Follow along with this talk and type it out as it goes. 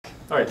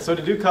All right, so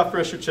to do cuff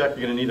pressure check,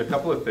 you're going to need a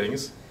couple of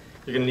things.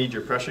 You're going to need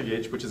your pressure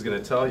gauge, which is going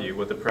to tell you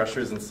what the pressure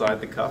is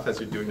inside the cuff as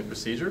you're doing the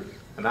procedure.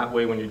 And that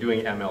way, when you're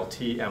doing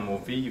MLT,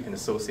 MOV, you can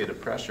associate a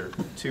pressure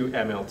to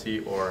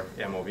MLT or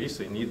MOV,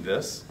 so you need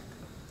this.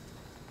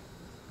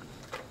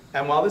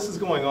 And while this is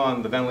going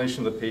on, the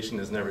ventilation of the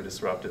patient is never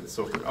disrupted.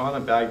 So if you're on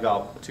a bag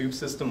valve tube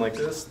system like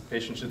this, the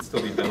patient should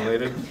still be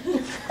ventilated.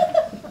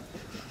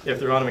 If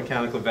they're on a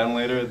mechanical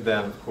ventilator,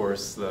 then of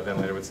course the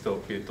ventilator would still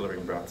be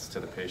delivering breaths to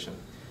the patient.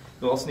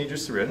 You'll also need your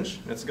syringe.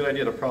 And it's a good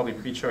idea to probably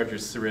pre-charge your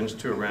syringe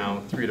to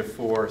around 3 to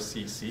 4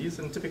 cc's,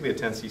 and typically a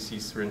 10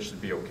 cc syringe should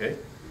be okay.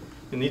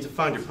 You'll need to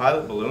find your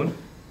pilot balloon,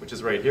 which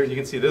is right here. And you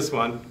can see this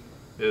one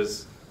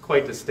is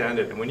quite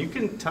distended. And when you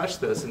can touch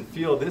this and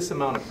feel this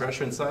amount of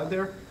pressure inside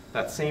there,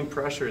 that same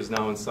pressure is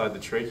now inside the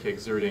trachea,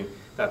 exerting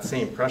that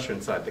same pressure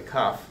inside the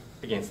cuff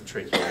against the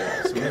tracheal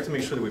wall. So we need to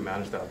make sure that we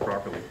manage that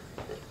properly.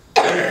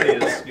 The other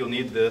thing is you'll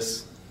need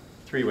this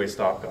three-way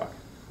stopcock,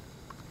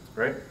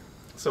 right?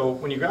 So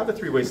when you grab the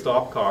three-way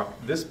stopcock,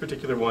 this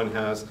particular one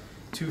has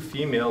 2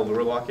 female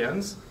lower lock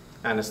ends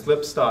and a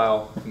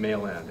slip-style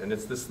male end. And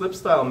it's the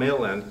slip-style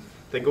male end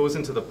that goes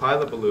into the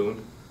pilot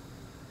balloon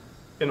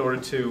in order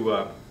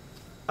to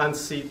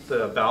unseat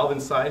the valve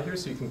inside here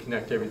so you can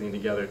connect everything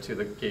together to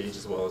the gauge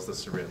as well as the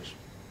syringe.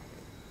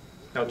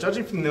 Now,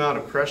 judging from the amount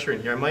of pressure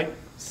in here, I might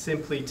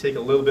simply take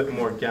a little bit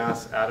more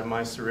gas out of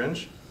my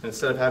syringe. And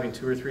instead of having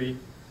 2 or 3,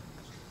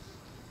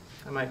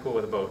 I might go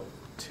with about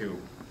 2.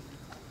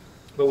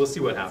 But we'll see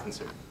what happens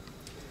here.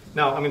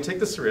 Now, I'm going to take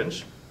the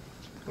syringe.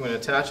 I'm going to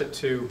attach it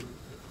to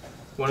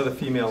one of the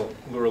female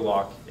lower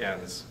lock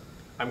ends.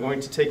 I'm going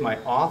to take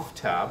my off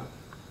tab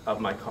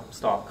of my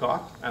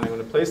stopcock, and I'm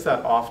going to place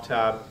that off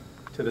tab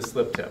to the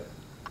slip tip.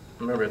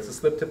 Remember, it's the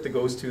slip tip that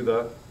goes to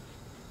the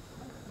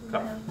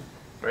cuff,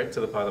 right, to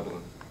the pilot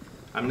balloon.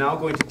 I'm now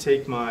going to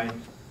take my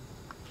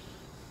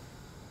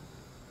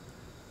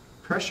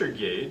pressure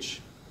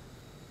gauge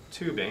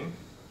tubing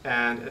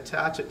and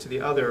attach it to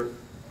the other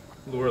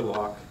lower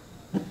lock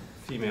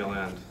female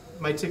end.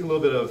 It might take a little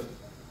bit of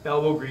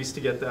elbow grease to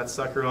get that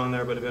sucker on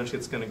there, but eventually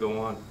it's going to go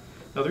on.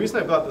 Now the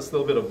reason I've got this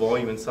little bit of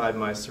volume inside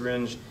my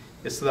syringe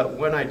is so that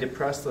when I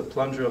depress the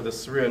plunger of the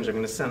syringe, I'm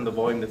going to send the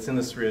volume that's in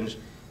the syringe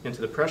into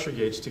the pressure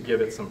gauge to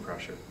give it some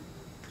pressure.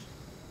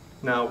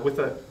 Now with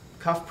a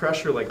cuff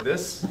pressure like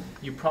this,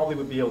 you probably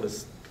would be able to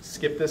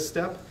skip this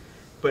step,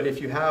 but if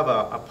you have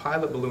a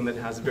pilot balloon that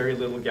has very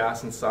little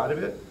gas inside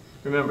of it,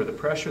 remember the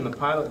pressure in the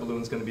pilot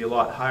balloon is going to be a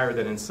lot higher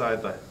than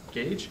inside the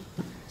gauge.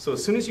 So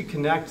as soon as you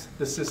connect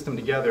the system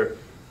together,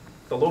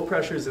 the low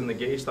pressure is in the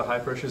gauge, the high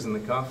pressure is in the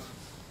cuff.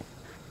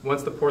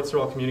 Once the ports are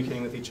all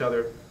communicating with each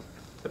other,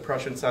 the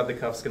pressure inside the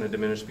cuff is going to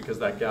diminish because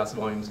that gas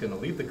volume is going to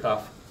leave the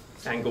cuff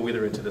and go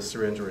either into the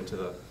syringe or into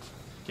the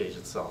gauge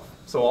itself.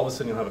 So all of a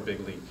sudden you'll have a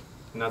big leak,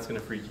 and that's going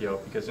to freak you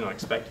out because you're not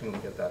expecting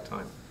it at that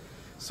time.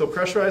 So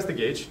pressurize the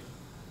gauge.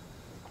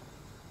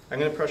 I'm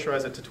going to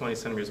pressurize it to 20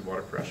 centimeters of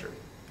water pressure.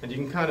 And you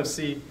can kind of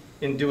see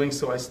in doing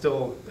so,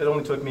 it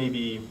only took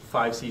maybe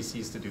 5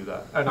 cc's to do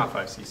that. Not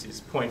 5 cc's,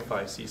 0.5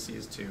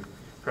 cc's to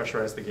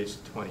pressurize the gauge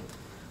to 20.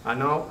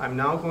 I'm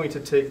now going to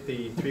take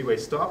the three-way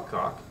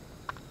stopcock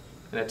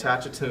and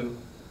attach it to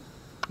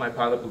my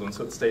pilot balloon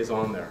so it stays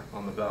on there,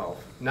 on the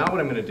valve. Now what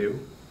I'm going to do,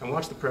 and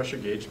watch the pressure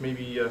gauge.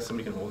 Maybe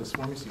somebody can hold this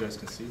for me so you guys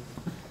can see.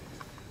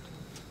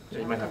 Yeah,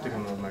 you might have to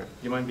come on. Do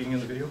you mind being in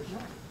the video?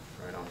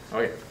 Right on.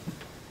 Okay.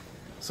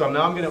 So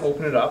now I'm going to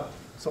open it up.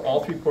 So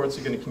all 3 ports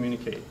are going to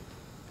communicate.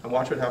 And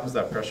watch what happens to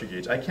that pressure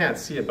gauge. I can't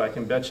see it, but I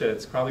can bet you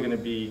it's probably going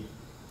to be,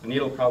 the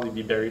needle will probably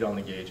be buried on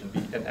the gauge and be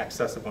in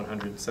excess of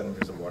 100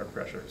 centimeters of water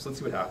pressure. So let's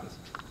see what happens.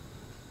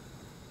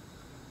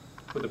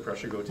 What would the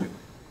pressure go to?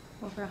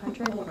 Over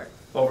 100?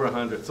 Over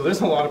 100. So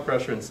there's a lot of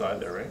pressure inside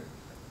there, right?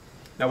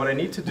 Now what I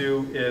need to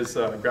do is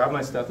grab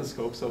my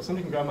stethoscope. So if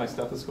somebody can grab my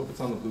stethoscope, it's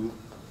on the blue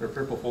or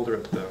purple folder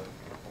at the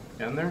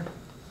end there.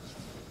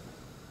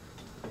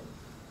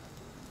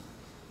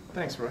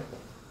 Thanks, Roy.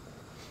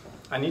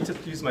 I need to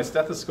use my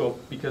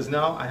stethoscope because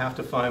now I have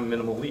to find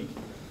minimal leak.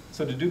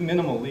 So to do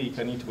minimal leak,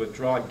 I need to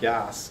withdraw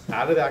gas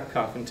out of that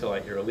cuff until I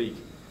hear a leak.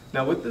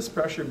 Now with this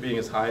pressure being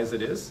as high as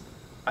it is,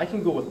 I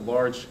can go with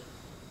large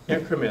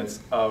increments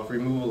of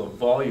removal of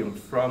volume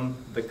from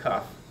the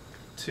cuff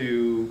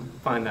to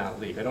find that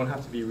leak. I don't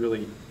have to be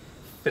really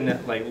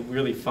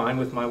fine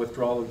with my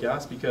withdrawal of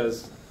gas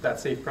because that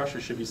safe pressure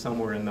should be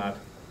somewhere in that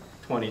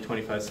 20,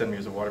 25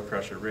 centimeters of water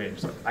pressure range.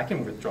 So I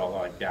can withdraw a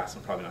lot of gas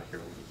and probably not hear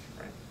a leak.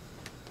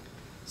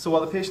 So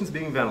while the patient's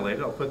being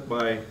ventilated, I'll put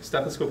my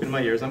stethoscope in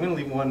my ears. I'm going to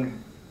leave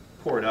one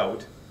port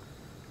out,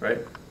 right?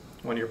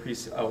 One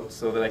earpiece out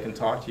so that I can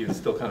talk to you and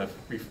still kind of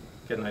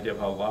get an idea of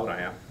how loud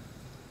I am.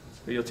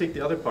 But you'll take the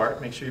other part,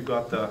 make sure you've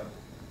got the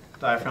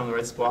diaphragm in the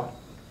right spot.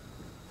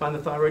 Find the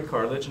thyroid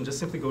cartilage and just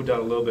simply go down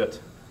a little bit,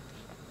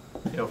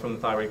 from the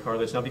thyroid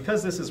cartilage. Now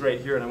because this is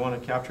right here and I want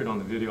to capture it on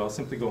the video, I'll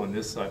simply go on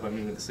this side by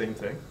doing the same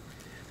thing.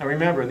 Now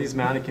remember, these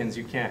mannequins,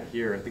 you can't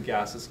hear the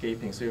gas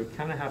escaping, so you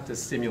kind of have to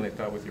simulate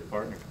that with your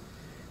partner.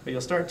 But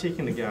you'll start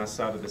taking the gas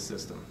out of the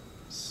system.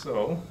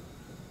 So,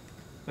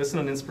 listen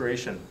on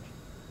inspiration.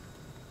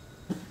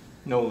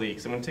 No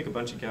leaks. I'm going to take a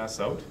bunch of gas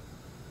out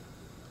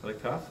of the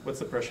cuff. What's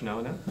the pressure now,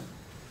 Annette?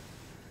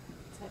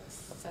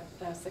 It's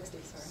at 60,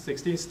 sorry.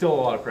 60? Still a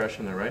lot of pressure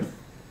in there, right?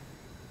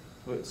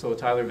 So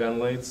Tyler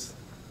ventilates.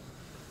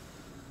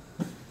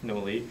 No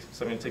leak.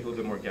 So I'm going to take a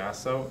little bit more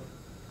gas out.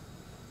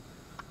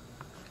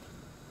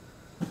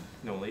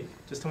 No leak.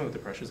 Just tell me what the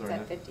pressures are.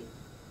 It's at 50. A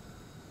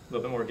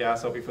little bit more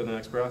gas out before the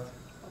next breath.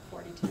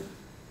 About 42.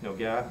 No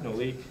gas, no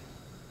leak.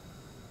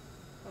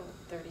 Oh,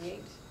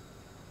 38.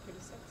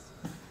 36.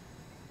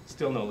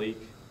 Still no leak.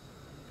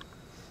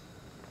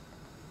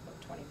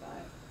 About 25.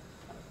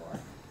 24.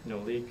 No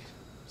leak.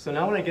 So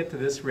now when I get to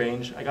this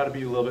range, I got to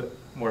be a little bit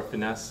more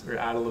finesse, or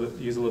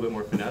use a little bit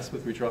more finesse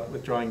with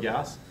withdrawing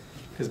gas,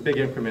 because big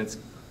increments.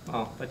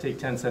 Well, if I take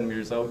 10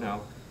 centimeters out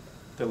now,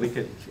 the leak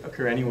could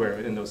occur anywhere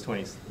in those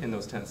 10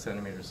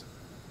 centimeters.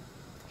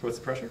 So what's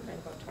the pressure? Right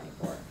about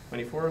 24.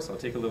 24. So I'll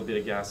take a little bit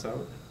of gas out.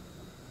 About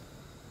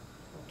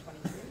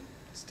 23.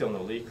 Still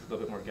no leak. A little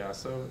bit more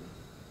gas out.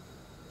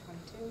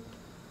 22.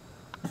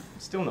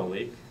 Still no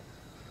leak.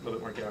 A little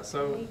bit more gas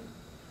out.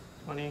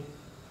 20.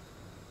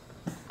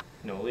 20.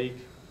 No leak.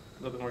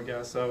 A little bit more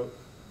gas out.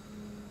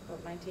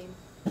 About 19.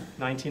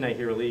 19, I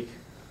hear a leak.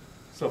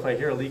 So if I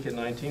hear a leak at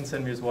 19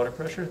 centimeters water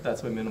pressure,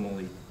 that's my minimal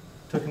leak.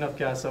 Took enough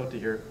gas out to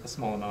hear a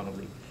small amount of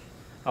leak.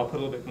 I'll put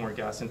a little bit more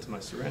gas into my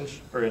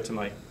syringe, or into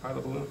my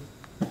pilot balloon.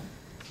 Now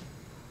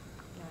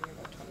you're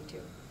about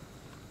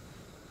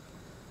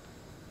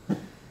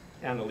 22.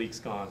 And the leak's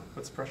gone.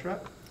 What's the pressure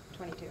at?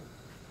 22.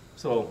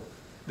 So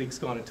leak's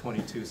gone at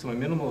 22. So my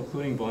minimal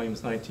occluding volume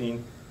is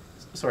 19.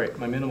 Sorry,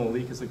 my minimal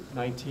leak is at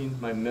 19.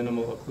 My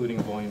minimal occluding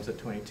volume is at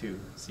 22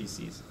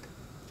 cc's.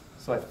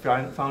 So I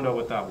found out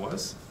what that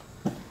was.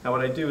 Now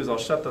what I do is I'll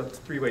shut the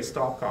three-way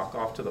stopcock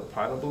off to the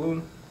pilot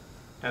balloon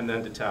and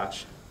then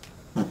detach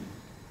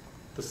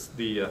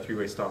the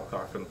three-way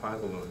stopcock from the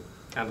pilot balloon.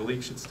 And the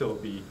leak should still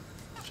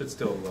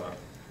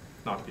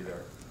not be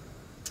there.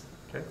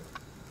 Okay.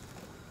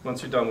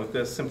 Once you're done with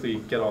this, simply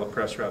get all the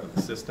pressure out of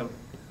the system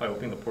by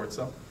opening the ports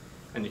up.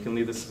 And you can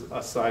leave this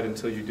aside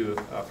until you do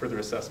a further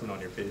assessment on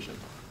your patient.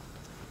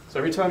 So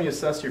every time you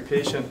assess your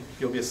patient,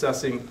 you'll be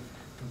assessing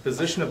the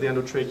position of the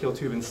endotracheal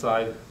tube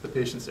inside the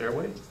patient's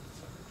airway,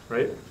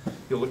 right?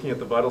 You're looking at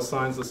the vital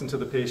signs, listen to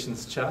the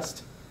patient's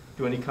chest,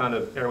 do any kind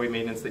of airway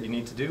maintenance that you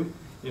need to do.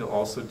 You'll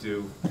also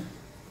do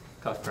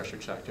cuff pressure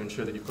check to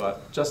ensure that you've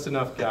got just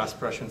enough gas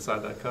pressure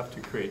inside that cuff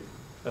to create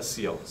a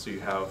seal, so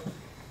you have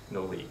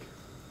no leak.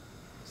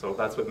 So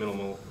that's what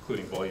minimal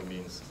occluding volume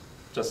means.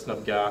 Just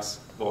enough gas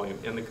volume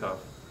in the cuff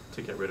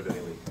to get rid of any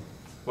leak,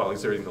 while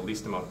exerting the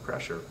least amount of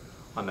pressure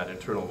on that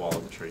internal wall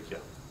of the trachea.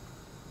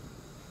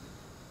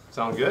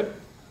 Sound good?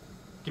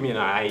 Give me an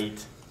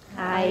 8.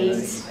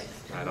 Nice.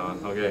 Right on.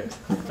 Okay.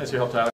 Thanks for your help, Tyler.